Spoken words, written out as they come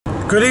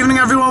Good evening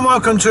everyone,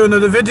 welcome to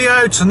another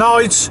video.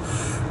 Tonight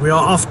we are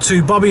off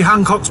to Bobby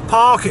Hancocks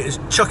Park. It is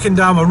chucking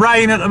down with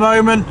rain at the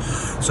moment,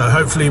 so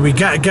hopefully we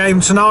get a game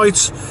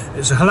tonight.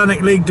 It's a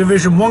Hellenic League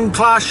Division 1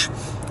 clash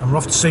and we're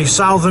off to see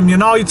Southam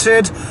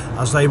United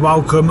as they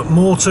welcome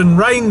Moreton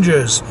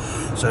Rangers.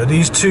 So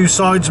these two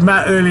sides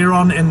met earlier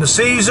on in the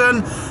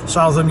season.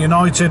 Southam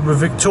United were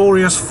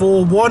victorious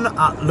 4-1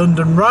 at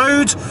London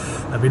Road.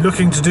 They'll be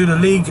looking to do the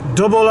league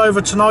double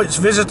over tonight's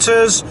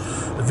visitors.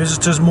 The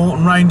visitors,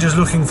 Moreton Rangers,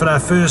 looking for their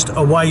first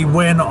away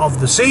win of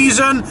the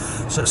season.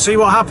 So let's see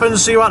what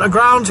happens, see you at the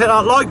ground, hit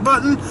that like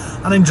button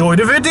and enjoy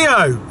the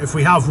video if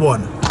we have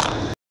one.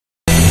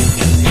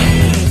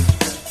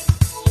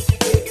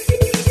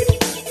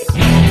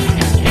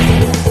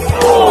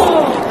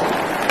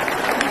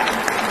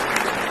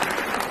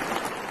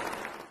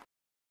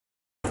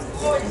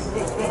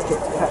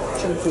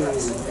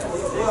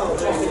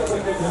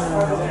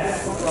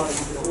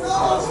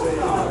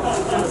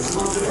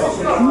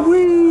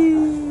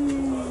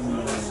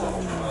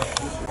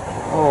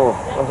 Oh,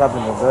 what's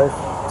happening today?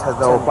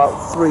 They're about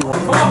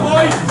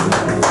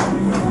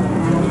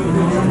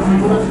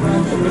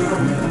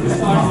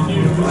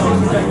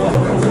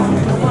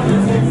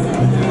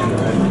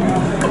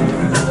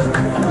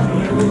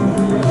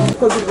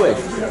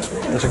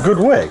It's a good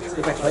wig.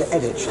 It's actually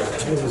edit shit.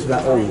 This is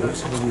about old.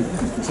 It's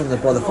in the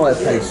by the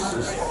fireplace. I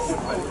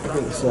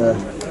think it's a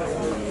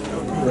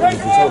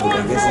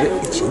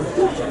bit itchy.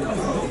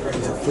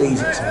 It's a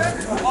fleas or something.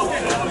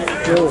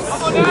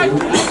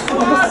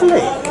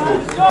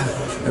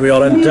 Here we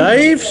are then,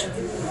 Dave's.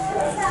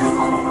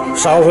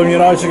 Southam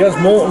United against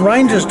Moreton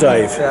Rangers,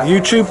 Dave. Yeah.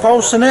 YouTube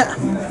posting it.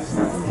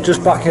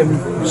 Just back in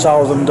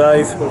Southam,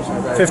 Dave.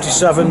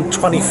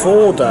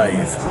 57-24,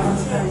 Dave.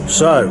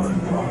 So,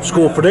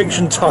 score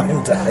prediction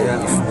time, Dave.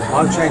 Yeah.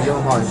 I'm changing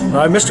my mind.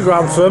 No, Mr.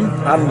 Grantham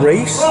and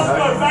Reese.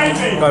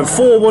 Going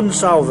 4-1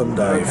 Southam,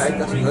 Dave. Okay,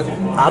 that's good.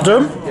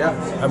 Adam Yeah.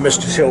 and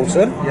Mr.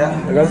 Chilton. Yeah.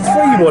 They're going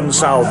 3-1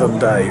 Southam,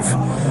 Dave.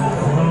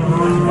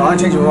 I'm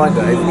changing my mind,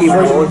 Dave.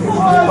 Even more.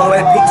 By the way,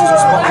 the pictures are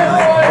spotting.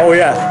 Oh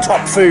yeah,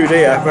 top food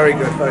here. Very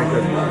good, very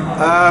good.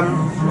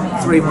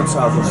 3-1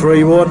 Southam.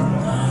 3-1.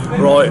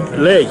 Right,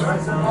 Lee.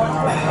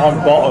 On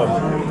bottom.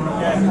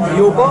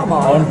 Your bottom,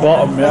 On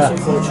bottom, yeah.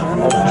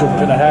 I'm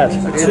jumping ahead.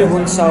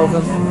 2-1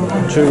 Southam.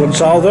 2-1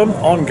 Southam.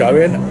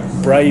 Ongoing.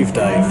 Brave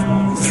Dave.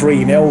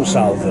 3-0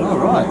 Southam.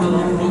 Alright.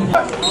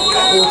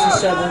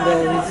 47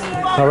 days.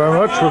 Thank you very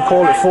much. We'll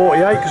call it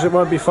 48 because it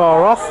won't be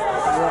far off.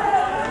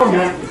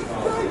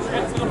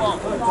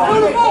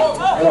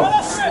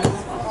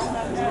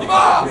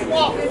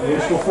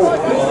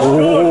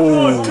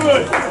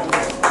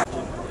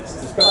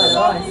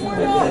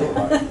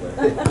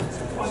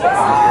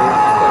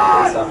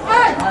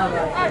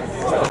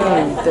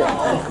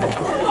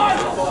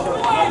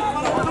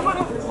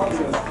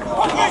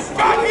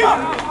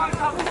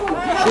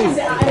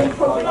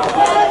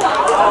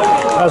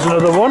 There's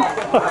another one.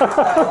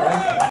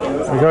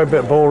 We go a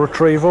bit of ball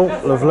retrieval,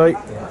 lovely.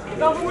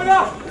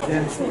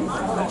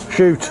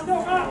 Shoot.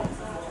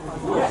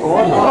 Oh!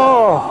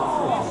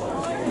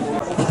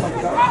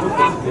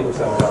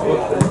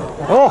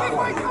 Oh!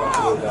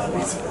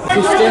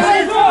 50,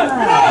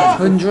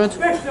 100,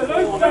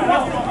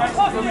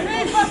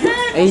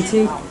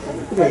 80.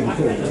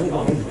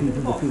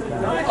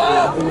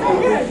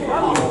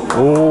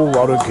 Oh,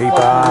 what a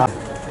keeper.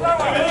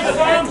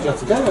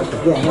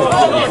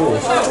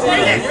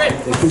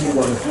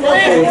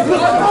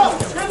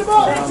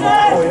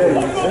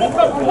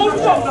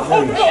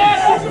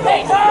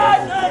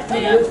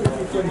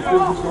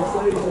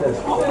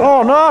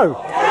 Oh no!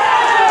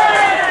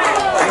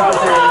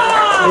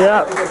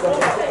 Yeah.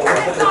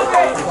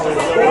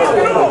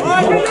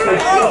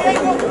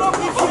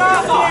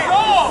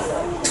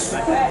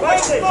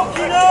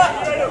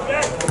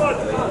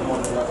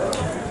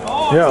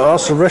 Yeah,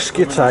 that's a risk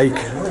you take.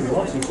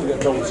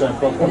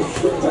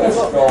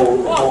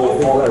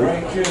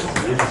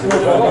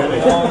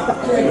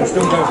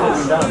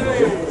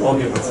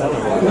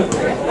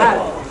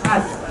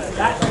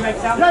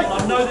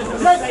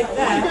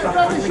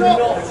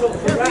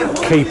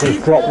 Keeper's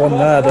dropped one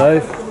there,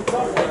 Dave.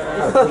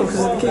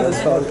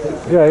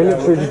 Yeah, he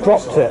literally just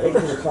dropped it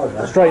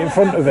straight in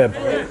front of him.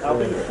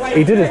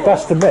 He did his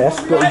best to miss,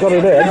 but he got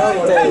it in.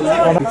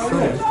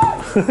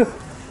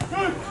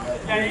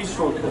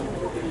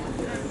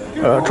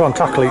 Try and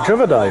tackle each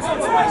other, Dave.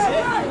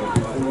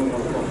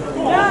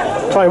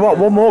 Tell you what,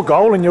 one more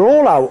goal and you're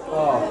all out.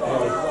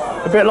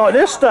 A bit like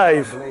this,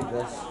 Dave.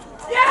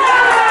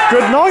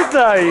 Good night,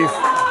 Dave.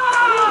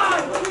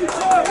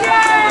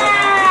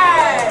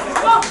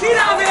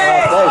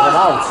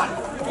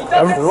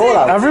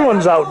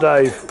 Everyone's out,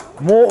 Dave.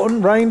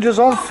 Moreton Rangers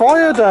on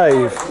fire,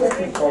 Dave.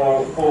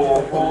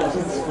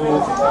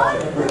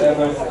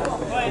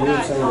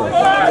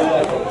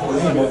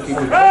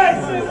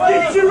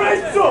 Get your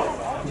heads up!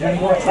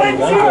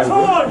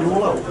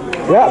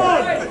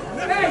 Yeah.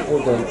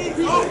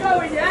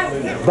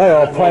 They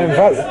are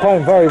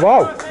playing very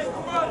well.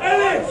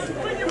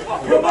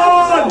 Come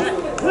on!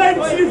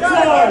 Plenty of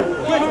time!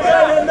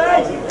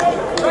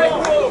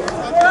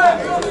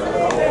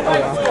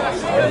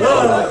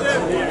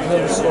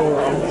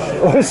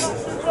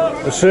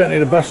 It's certainly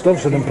the best I've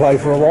seen him play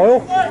for a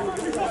while.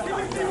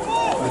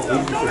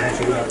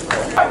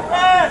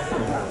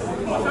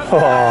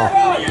 Oh.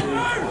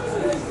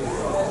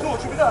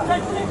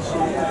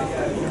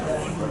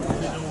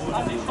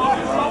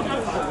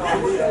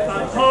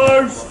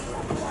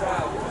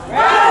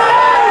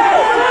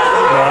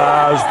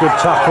 That was a good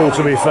tackle,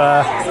 to be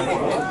fair.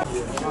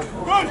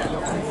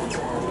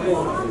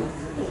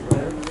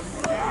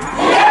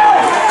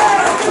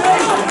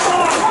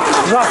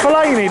 Is that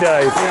Hellenic,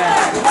 Dave?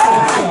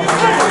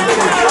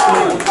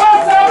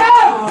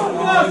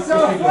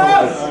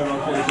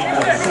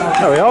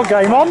 There we are,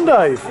 game on,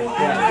 Dave.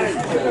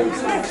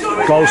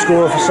 Goal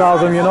scorer for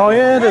Southam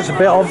United, it's a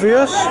bit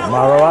obvious.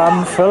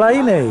 Moreton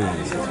Hellenic.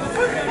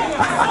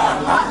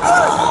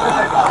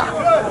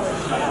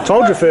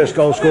 Told you first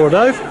goal scorer,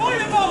 Dave.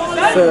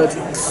 Third.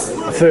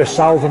 First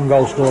Southam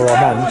goal scorer, I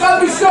meant.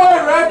 Don't be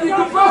sorry, Red, you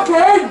can back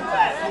in!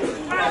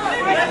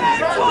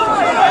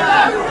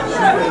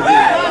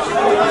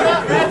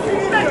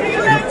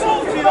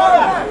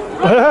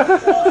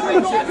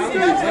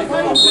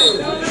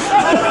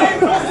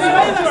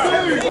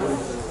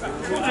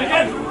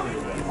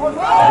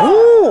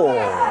 Ooh.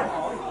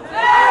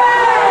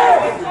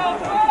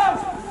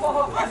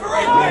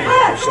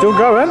 Still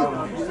going.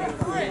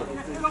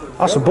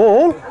 That's a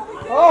ball.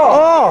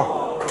 Oh.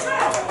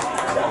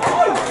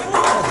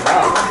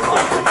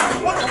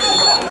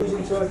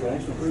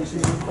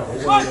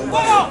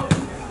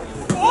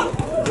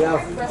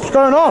 What's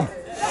going on?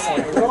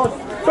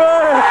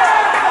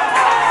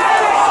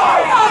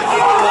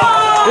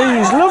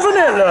 He's loving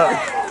it, look.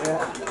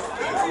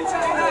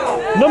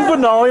 Number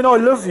 9, I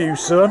love you,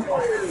 son.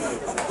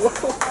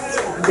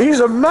 He's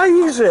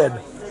amazing.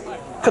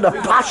 Look at the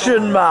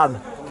passion, man.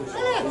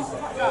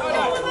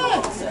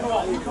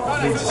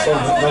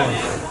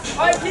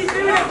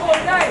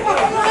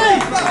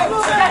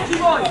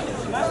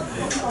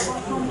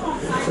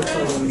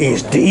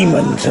 He's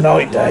demon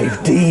tonight,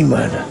 Dave.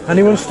 Demon.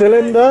 Anyone still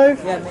in, Dave?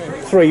 Yeah, me.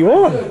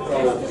 3-1.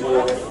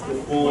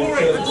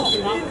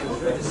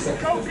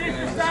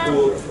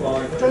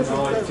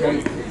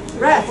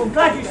 Ref, I'm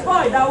glad you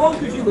spotted that one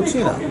because you've been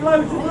fucking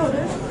loads of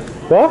runners.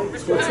 What?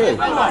 What's it?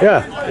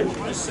 Yeah.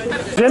 He's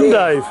in,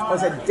 Dave.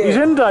 He's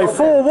in, Dave.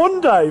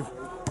 4-1, Dave.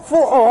 4.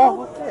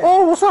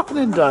 Oh, what's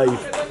happening, Dave?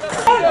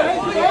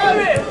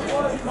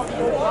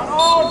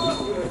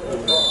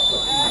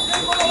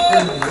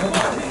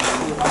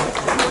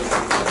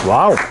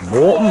 Wow,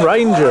 Moreton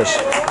Rangers.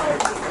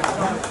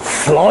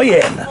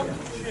 Flying.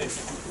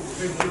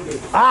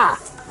 Ah!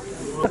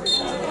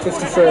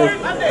 53.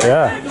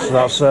 Yeah, so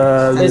that's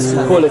Let's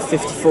call it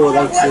 54,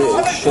 that's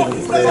it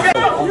shouldn't be.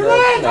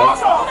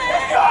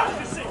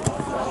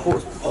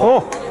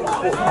 oh!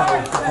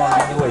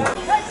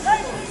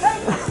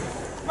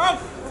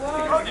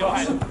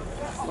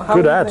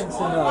 Good head.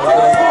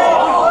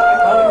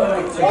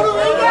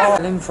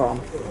 In from.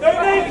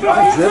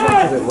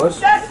 It was.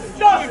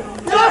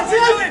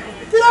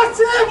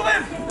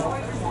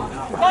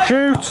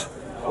 Shoot!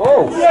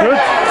 Oh,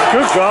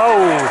 good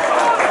goal.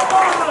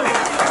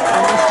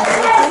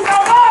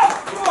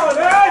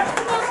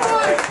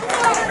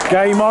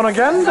 Game on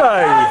again,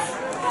 Dave.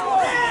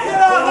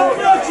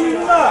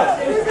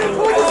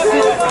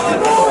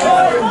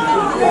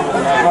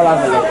 I'll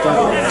have a look, don't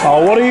worry.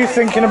 Oh, what are you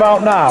thinking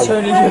about now?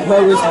 Tony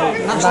Yeboah's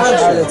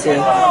nationality.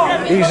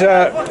 He's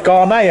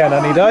Ghanaian,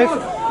 isn't he, Dave?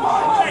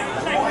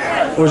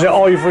 Or is it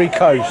Ivory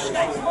Coast?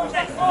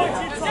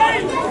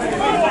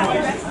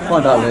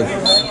 Find out, Luke.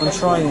 I'm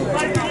trying.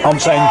 I'm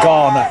saying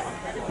Ghana.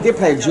 We did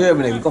play in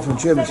Germany. We got from the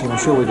German team. I'm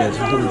sure we did. We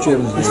got the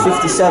Germans. He's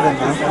 57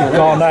 now.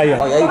 Ghanaian.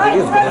 Oh, yeah, he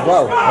was good as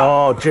well.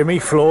 Oh, Jimmy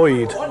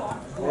Floyd.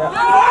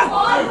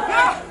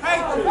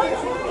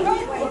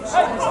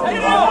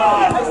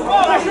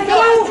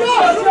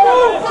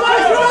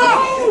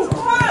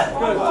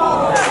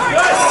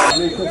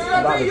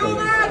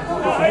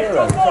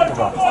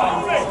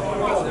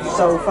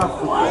 South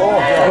Africa.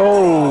 Oh.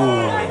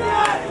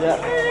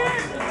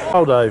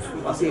 Oh, Dave.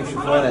 I see if she's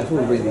playing. It's all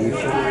really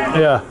useful.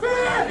 Yeah.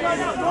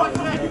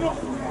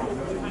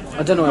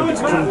 I don't know if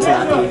it's come to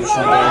that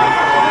usually.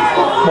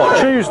 What,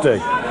 Tuesday?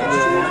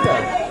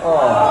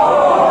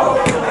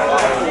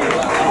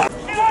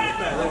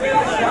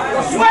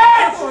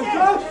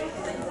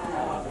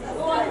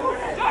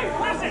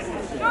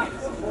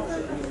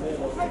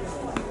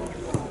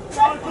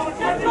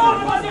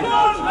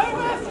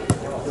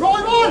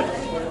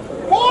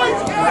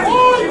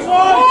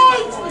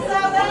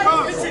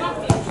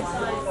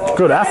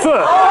 Good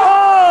effort.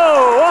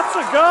 Oh, what a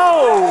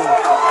goal!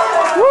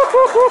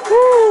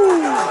 Woo-hoo-hoo-hoo.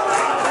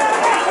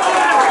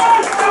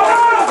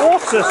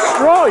 What a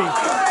strike!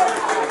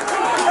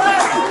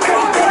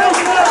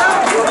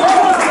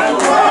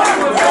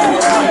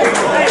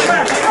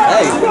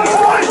 Hey.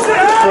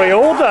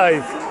 3-3,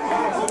 Dave.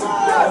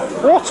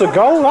 What a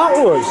goal that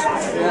was!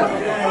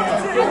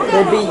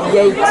 They beat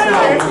Yates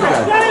now.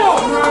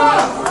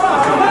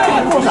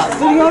 What's that?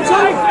 30 yards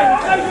out?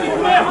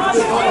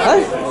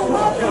 Hey?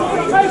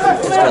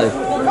 Let's go.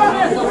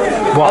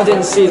 I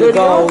didn't see the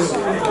goal.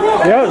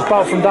 Yeah, it's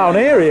about from down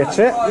here, it's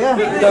it? Yeah.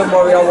 Don't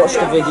worry, I'll watch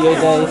the video,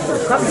 Dave.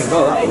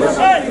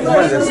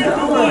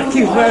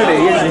 Keep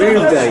moaning, it's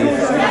real, Dave.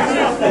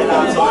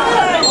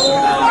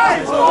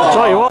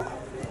 Tell you what.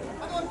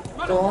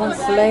 Go on,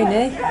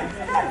 Hellenic.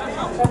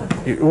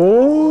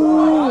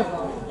 Oh!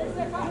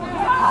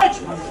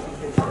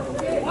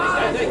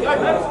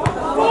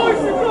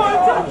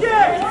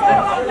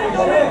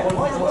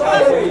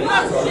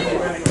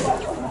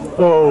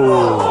 Oh!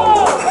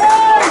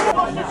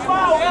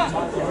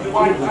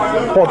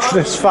 Watch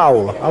this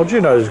foul. How do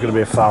you know there's going to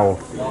be a foul?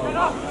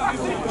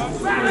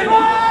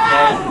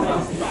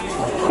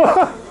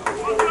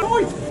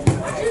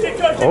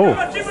 Oh!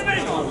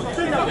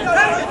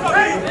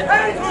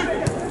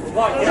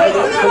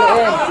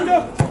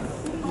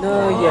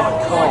 No, you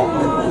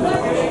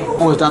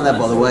can't. Always done that,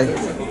 by the way.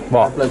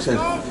 What? Bloke says,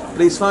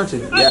 please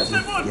fountain. Yeah.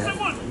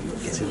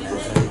 Get in there,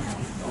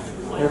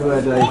 Dave.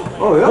 Everywhere, Dave.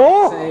 Oh, yeah.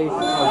 Oh! Safe.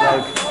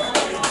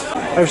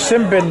 They've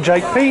sin bin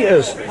Jake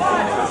Peters.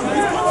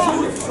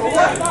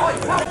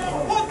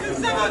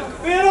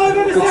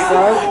 Good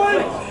throw.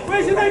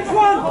 Where's the next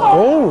one?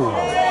 Oh!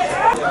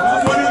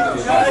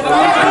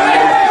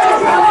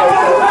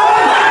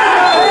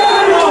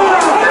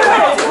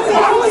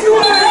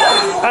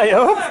 Hey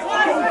up!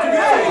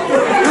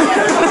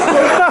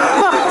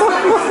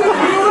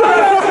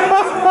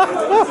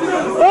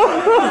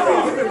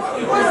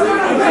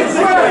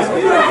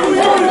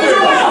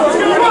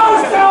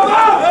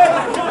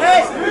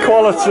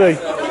 Quality.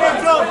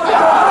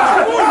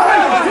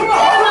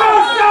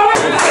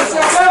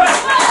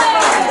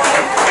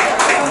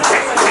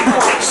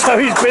 So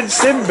he's been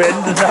sin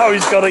binned and now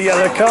he's got a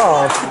yellow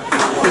card.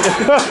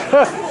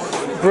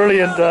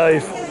 Brilliant,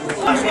 Dave.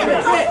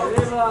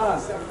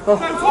 Oh,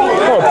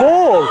 what a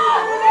ball!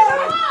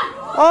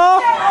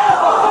 Oh!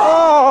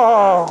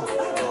 Oh!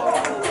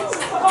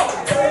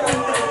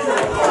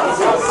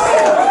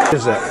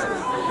 Is it?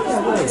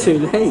 Too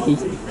late.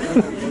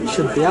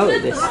 Should be out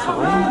at this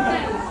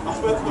time.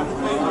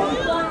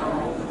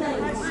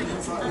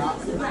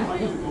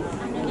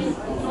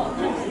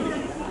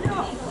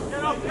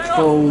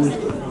 Goal.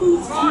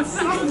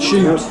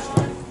 Shoot.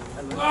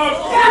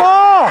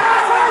 Oh!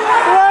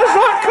 Where's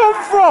that come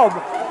from?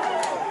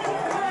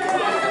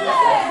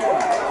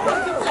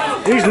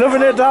 He's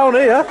loving it down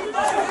here.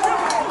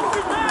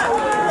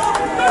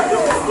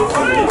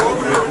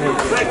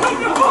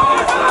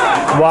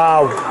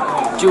 Wow.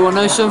 Do you want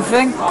to know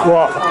something?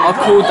 What? I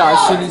called that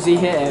as soon as he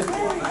hit it.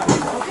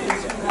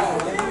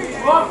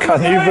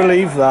 Can you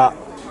believe that?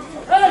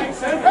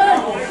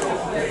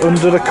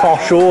 Under the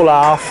cosh all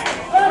half.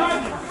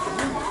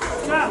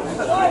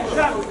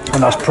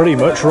 And that's pretty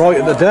much right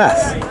at the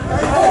death.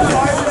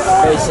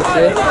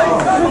 Basically.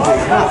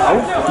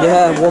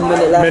 Yeah, 1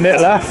 minute left. Minute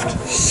left.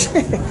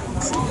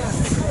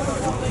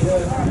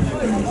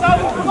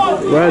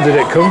 Where did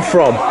it come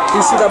from? Do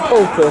you see that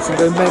ball person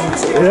go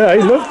mental? Yeah,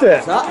 he loved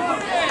it. No,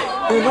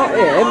 not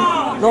him.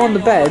 Not on the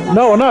bed.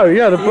 No, I know,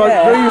 yeah, the bloke,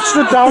 Yeah. he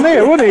stood down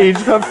here, wasn't he? He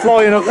just went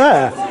flying up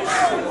there.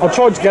 I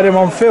tried to get him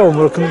on film,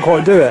 but I couldn't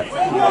quite do it.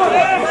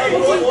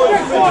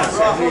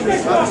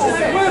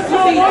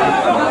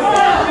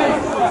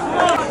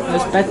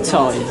 It's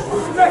bedtime.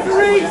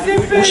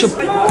 What's your...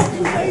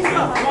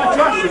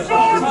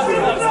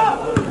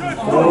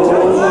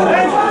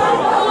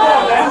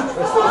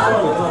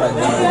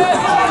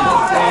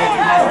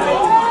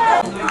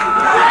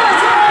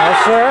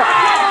 That's it.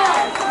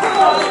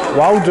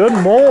 Well done,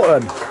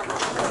 Moreton.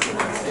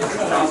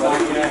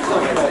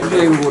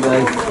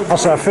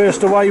 That's our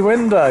first away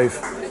win, Dave.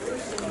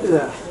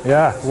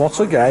 Yeah, what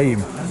a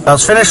game.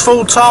 That's finished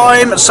full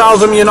time.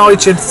 Southam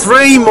United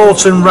 3,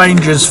 Moreton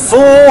Rangers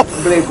 4.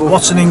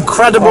 What an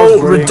incredible,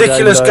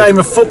 ridiculous game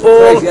of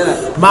football.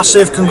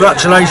 Massive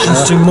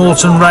congratulations to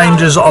Moreton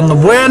Rangers on the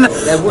win.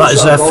 That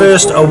is their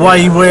first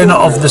away win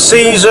of the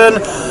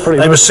season.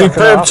 They were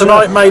superb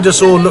tonight, made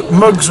us all look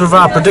mugs with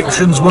our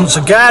predictions once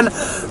again.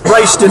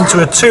 Raced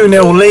into a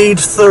 2-0 lead,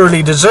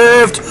 thoroughly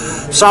deserved.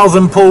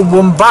 Southam pulled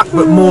one back,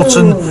 but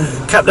Moreton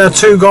kept their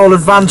 2-goal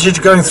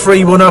advantage, going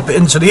 3-1 up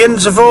into the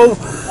interval.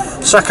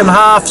 Second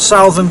half,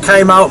 Southam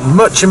came out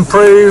much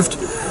improved,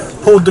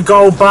 pulled the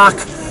goal back,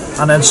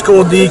 and then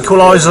scored the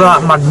equaliser.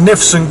 That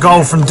magnificent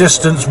goal from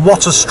distance.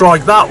 What a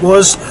strike that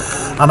was.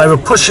 And they were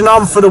pushing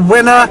on for the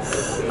winner,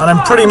 and then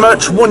pretty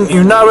much, wouldn't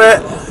you know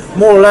it,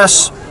 more or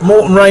less,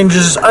 Moreton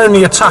Rangers'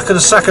 only attack of the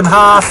second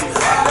half,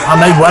 and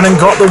they went and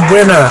got the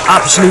winner.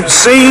 Absolute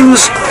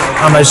scenes,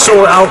 and they saw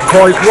it out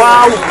quite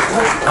well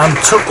and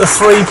took the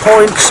 3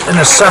 points in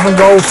a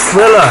 7-goal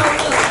thriller.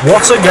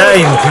 What a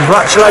game.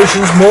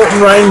 Congratulations,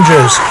 Moreton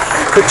Rangers.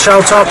 Quick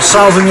shout out to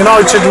Southam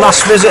United,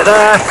 last visit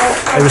there.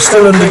 They were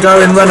still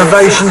undergoing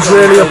renovations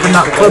really up in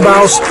that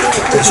clubhouse.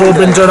 It's all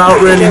been done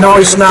out really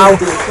nice now.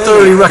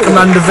 Thoroughly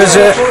recommend a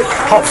visit.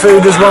 Hot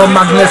food as well,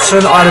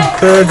 magnificent. I had a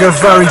burger,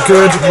 very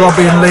good.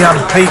 Robbie and Lee had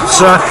a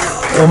pizza,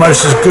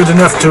 almost as good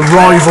enough to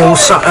rival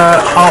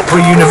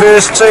Hartpury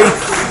University.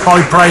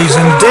 High praise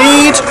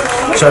indeed.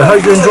 So I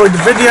hope you enjoyed the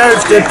video.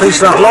 If you did, please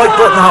hit that like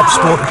button, help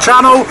support the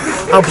channel,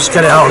 help us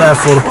get it out there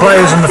for the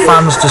players and the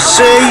fans to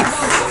see.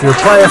 If you're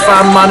a player,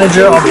 fan,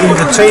 manager of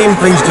either team,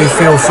 please do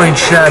feel free to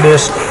share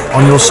this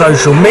on your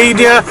social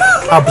media.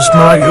 Help us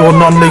promote your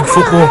non-league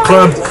football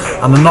club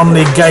and the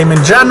non-league game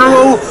in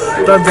general.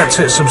 Don't forget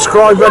to hit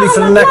subscribe. Ready for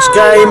the next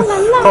game,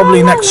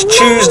 probably next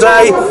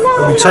Tuesday.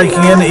 We'll be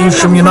taking in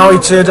Evesham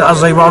United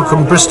as they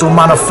welcome Bristol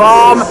Manor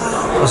Farm,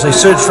 as they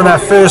search for their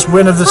first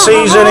win of the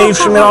season.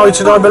 Evesham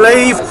United, I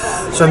believe.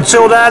 So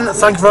until then,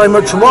 thank you very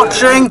much for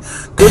watching.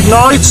 Good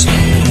night.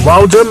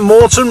 Well done,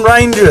 Moreton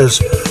Rangers.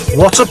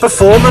 What a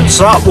performance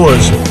that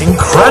was.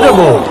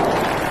 Incredible.